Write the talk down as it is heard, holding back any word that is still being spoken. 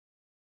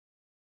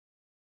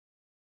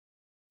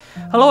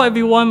Hello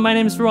everyone, my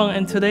name is Ron,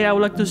 and today I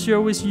would like to share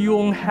with you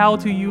on how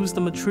to use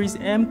the Matrice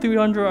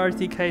M300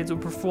 RTK to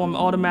perform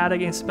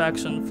automatic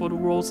inspection for the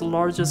world's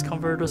largest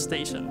converter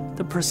station.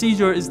 The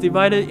procedure is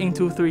divided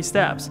into 3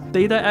 steps: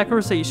 data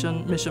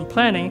acquisition, mission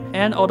planning,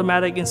 and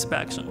automatic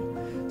inspection.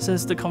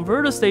 Since the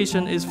converter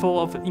station is full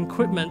of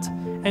equipment,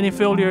 any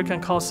failure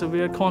can cause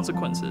severe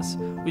consequences.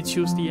 We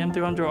choose the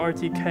M300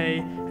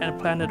 RTK and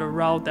plan a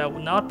route that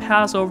will not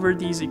pass over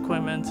these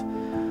equipment,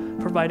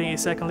 providing a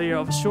second layer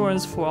of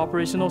assurance for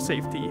operational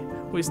safety.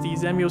 With the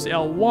Zenmuse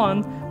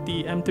L1,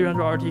 the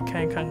M300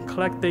 RTK can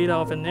collect data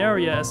of an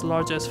area as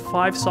large as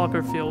 5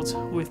 soccer fields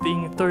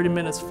within 30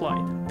 minutes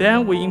flight.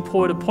 Then we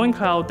import the point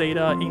cloud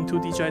data into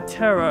DJI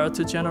Terra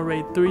to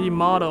generate 3D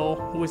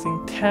model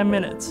within 10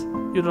 minutes.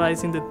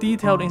 Utilizing the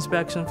detailed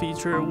inspection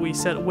feature, we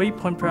set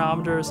waypoint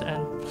parameters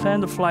and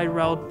plan the flight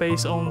route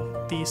based on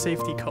the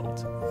safety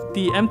code.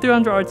 The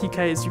M300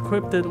 RTK is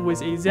equipped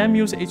with a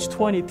Zenmuse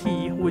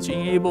H20T, which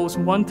enables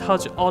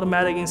one-touch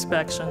automatic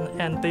inspection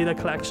and data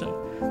collection.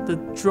 The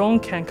drone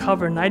can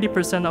cover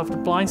 90% of the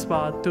blind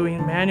spot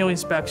doing manual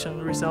inspection,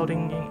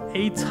 resulting in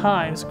 8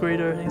 times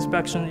greater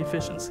inspection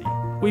efficiency.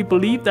 We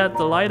believe that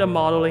the LiDAR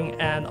modeling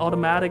and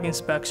automatic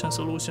inspection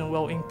solution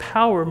will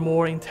empower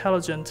more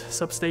intelligent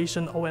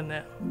substation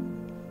O&M.